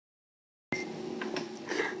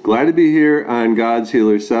Glad to be here on God's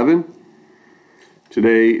Healer 7.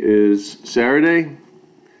 Today is Saturday,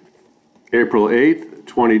 April 8th,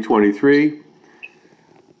 2023.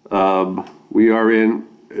 We are in,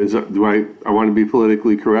 I want to be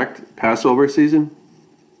politically correct, Passover season?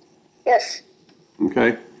 Yes.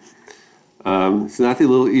 Okay. It's not the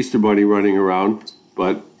little Easter bunny running around,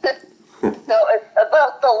 but... No, it's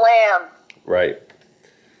about the lamb. Right.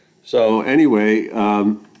 So anyway,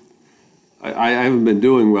 I haven't been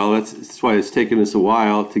doing well. That's why it's taken us a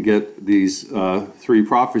while to get these three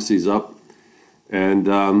prophecies up. And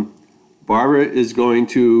Barbara is going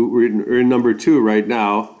to, we're in number 2 right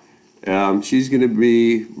now. She's going to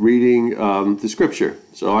be reading the scripture.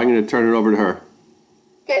 So I'm going to turn it over to her.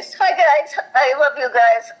 Yes. Hi, guys. I love you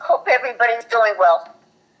guys. Hope everybody's doing well.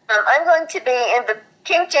 I'm going to be in the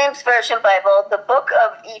King James Version Bible, the book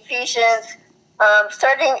of Ephesians,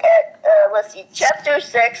 starting at, chapter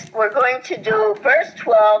 6. We're going to do verse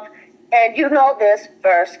 12, and you know this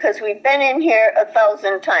verse because we've been in here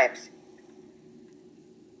 1,000 times.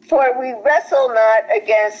 For we wrestle not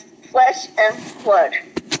against flesh and blood,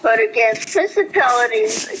 but against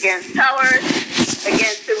principalities, against powers,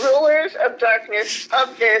 against the rulers of darkness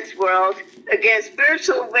of this world, against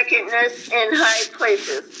spiritual wickedness in high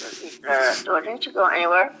places. Didn't you go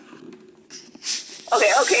anywhere?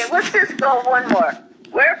 Okay, let's just go one more.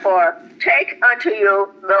 Wherefore, take unto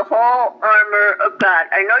you the whole armor of God.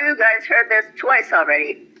 I know you guys heard this twice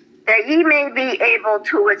already. That ye may be able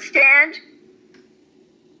to withstand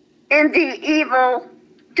in the evil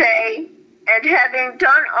day, and having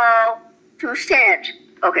done all, to stand.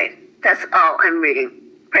 Okay, that's all I'm reading.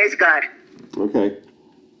 Praise God. Okay.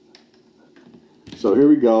 So here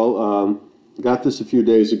we go. Got this a few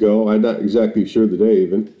days ago. I'm not exactly sure the day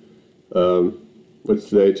even. What's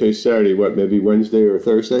today? Today's Saturday. What, maybe Wednesday or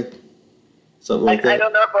Thursday? Something like that? I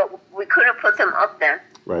don't know, but we couldn't put them up there.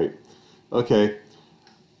 Right. Okay.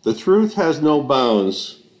 The truth has no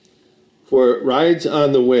bounds, for it rides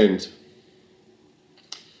on the wind.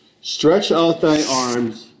 Stretch out thy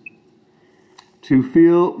arms to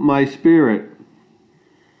feel my spirit,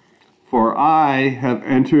 for I have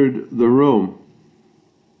entered the room.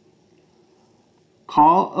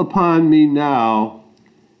 Call upon me now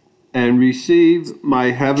and receive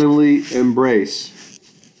my heavenly embrace.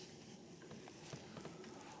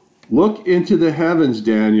 Look into the heavens,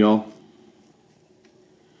 Daniel,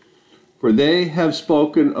 for they have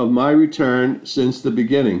spoken of my return since the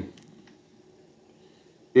beginning.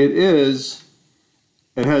 It is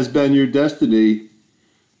and has been your destiny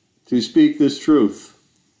to speak this truth.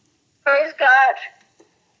 Praise God.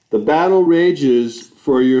 The battle rages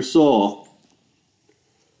for your soul,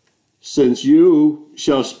 since you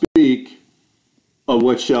shall speak of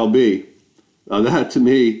what shall be. Now that to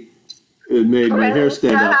me, it made my hair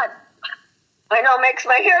stand up. I know, makes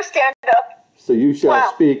my hair stand up. So you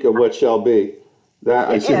shall speak of what shall be. That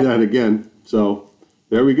I say that again. So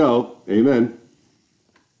there we go. Amen.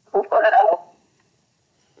 Wow.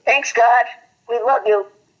 Thanks, God. We love you.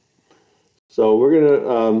 So we're going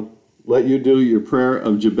to let you do your prayer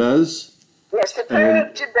of Jabez. Yes, the prayer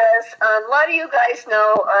of Jabez. A lot of you guys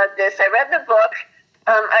know this. I read the book.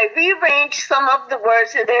 I rearranged some of the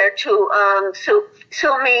words in there to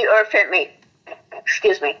suit me or fit me.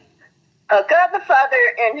 Excuse me. God the Father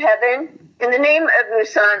in heaven, in the name of your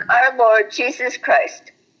Son, our Lord Jesus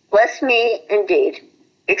Christ, bless me indeed.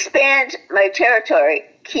 Expand my territory.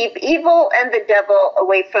 Keep evil and the devil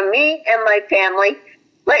away from me and my family.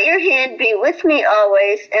 Let your hand be with me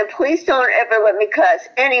always, and please don't ever let me cause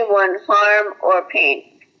anyone harm or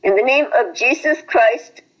pain. In the name of Jesus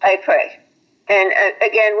Christ, I pray. And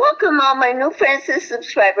again, welcome all my new friends and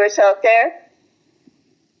subscribers out there.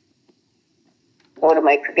 What am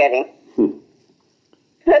I forgetting?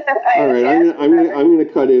 All right, I'm going to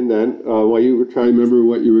cut in then while you were trying to remember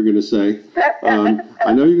what you were going to say.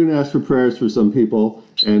 I know you're going to ask for prayers for some people,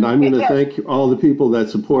 and I'm going to thank all the people that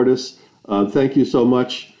support us. Thank you so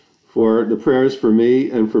much for the prayers for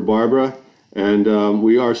me and for Barbara. And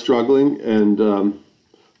we are struggling, and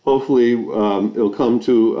hopefully it'll come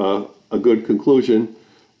to a good conclusion.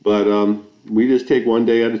 But we just take one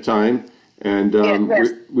day at a time, and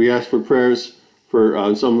we ask for prayers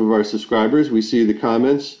for some of our subscribers. We see the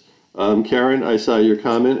comments. Karen, I saw your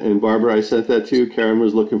comment, and Barbara, I sent that to you. Karen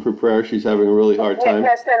was looking for prayer. She's having a really hard time.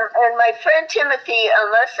 Yes, and my friend Timothy,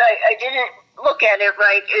 unless I didn't look at it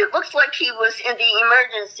right, it looks like he was in the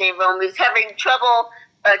emergency room. He's having trouble,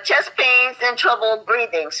 chest pains and trouble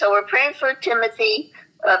breathing. So we're praying for Timothy.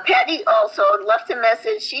 Patty also left a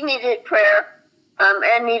message. She needed prayer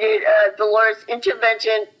and needed the Lord's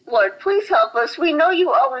intervention. Lord, please help us. We know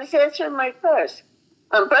you always answer my prayers.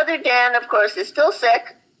 Brother Dan, of course, is still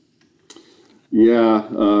sick. Yeah,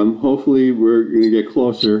 hopefully we're going to get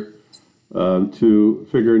closer to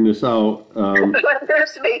figuring this out.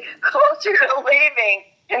 There's me closer to leaving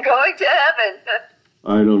and going to heaven.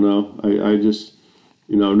 I don't know. I just,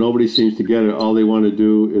 nobody seems to get it. All they want to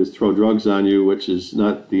do is throw drugs on you, which is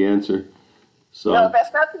not the answer. So no,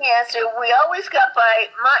 that's not the answer. We always got by.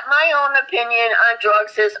 My own opinion on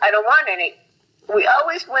drugs is I don't want any. We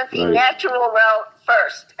always went the natural route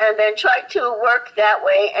first and then tried to work that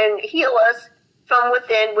way and heal us from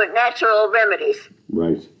within with natural remedies.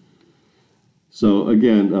 Right. So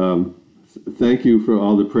again, thank you for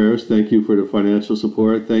all the prayers. Thank you for the financial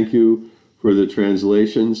support. Thank you for the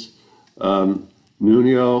translations.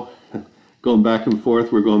 Nuno, going back and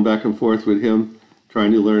forth. We're going back and forth with him,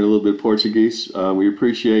 trying to learn a little bit Portuguese. We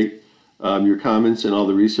appreciate your comments and all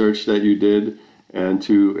the research that you did, and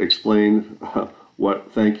to explain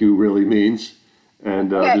what thank you really means.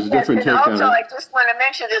 And there's a different take on it. Also, I just want to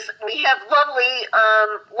mention this. We have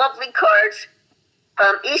lovely cards.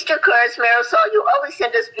 Easter cards, Marisol. You always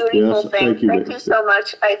send us beautiful things. Thank you so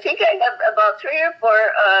much. I think I have about 3 or 4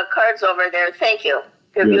 cards over there. Thank you.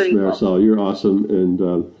 They're beautiful. Marisol, you're awesome, and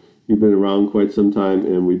you've been around quite some time,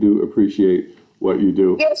 and we do appreciate what you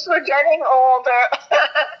do. Yes, we're getting older.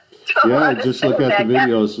 Yeah, just look at the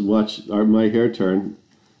videos and watch my hair turn.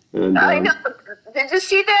 And I know. Did you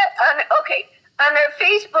see that? On our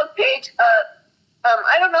Facebook page,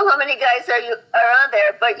 I don't know how many guys are on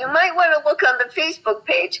there, but you might want to look on the Facebook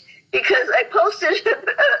page because I posted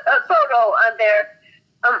a photo on there.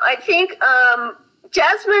 I think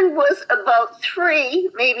Jasmine was about 3,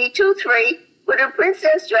 maybe 2, 3, with her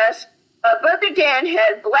princess dress. Brother Dan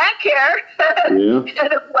had black hair and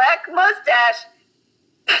a black mustache.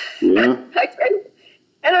 Yeah.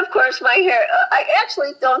 And of course, my hair, I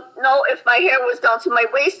actually don't know if my hair was down to my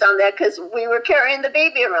waist on that because we were carrying the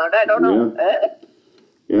baby around. I don't know.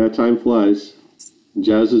 Yeah, time flies.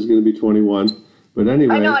 Jazz is going to be 21. But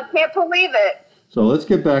anyway. I know, I can't believe it. So let's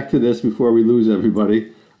get back to this before we lose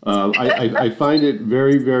everybody. I find it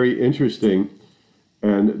very, very interesting.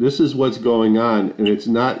 And this is what's going on. And it's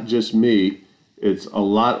not just me. It's a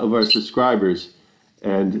lot of our subscribers.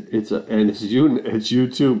 And it's you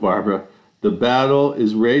too, Barbara. The battle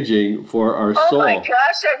is raging for our soul. Oh my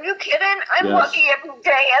gosh, are you kidding? I'm lucky every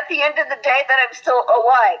day at the end of the day that I'm still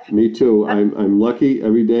alive. Me too. I'm lucky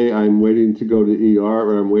every day. I'm waiting to go to ER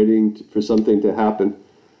or I'm waiting for something to happen.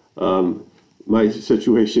 My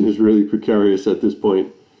situation is really precarious at this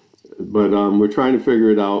point. But we're trying to figure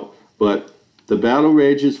it out. But the battle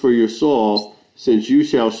rages for your soul, since you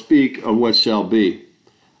shall speak of what shall be.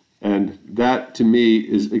 And that, to me,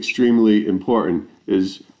 is extremely important.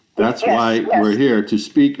 That's why we're here, to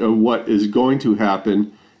speak of what is going to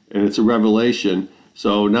happen, and it's a revelation.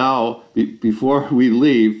 So now, before we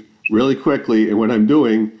leave, really quickly, and what I'm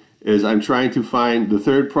doing is I'm trying to find the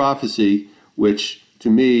third prophecy, which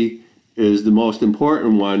to me is the most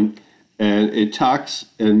important one, and it talks,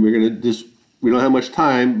 and we don't have much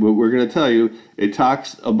time, but we're going to tell you, it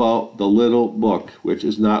talks about the little book, which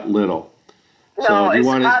is not little. No, so it's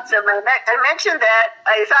awesome. I mentioned that.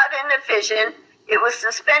 I saw it in the vision. It was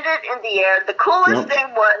suspended in the air. The coolest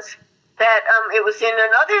thing was that it was in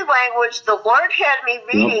another language. The Lord had me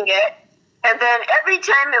reading it. And then every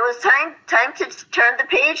time it was time to turn the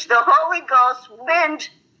page, the Holy Ghost wind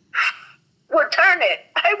would turn it.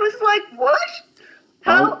 I was like, what?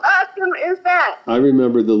 How awesome is that? I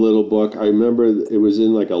remember the little book. I remember it was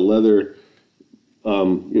in like a leather,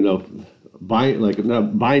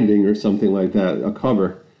 binding or something like that, a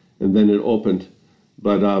cover, and then it opened.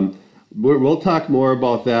 But we'll talk more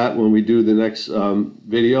about that when we do the next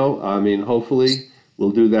video. I mean, hopefully we'll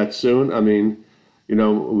do that soon. I mean,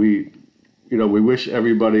 we wish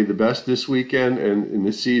everybody the best this weekend and in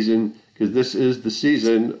the season, because this is the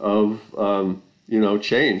season of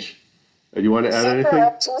change. Do you want to add anything?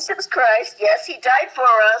 Jesus Christ, yes, he died for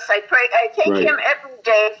us. I thank him every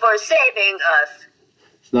day for saving us.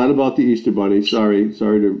 It's not about the Easter Bunny. Sorry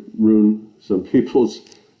to ruin some people's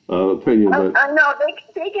opinion. But I know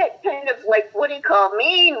they get kind of like, what do you call,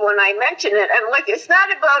 mean when I mention it. I'm like, it's not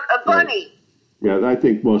about a bunny. Right. Yeah, I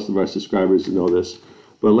think most of our subscribers know this.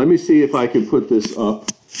 But let me see if I can put this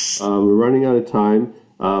up. We're running out of time.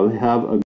 Have a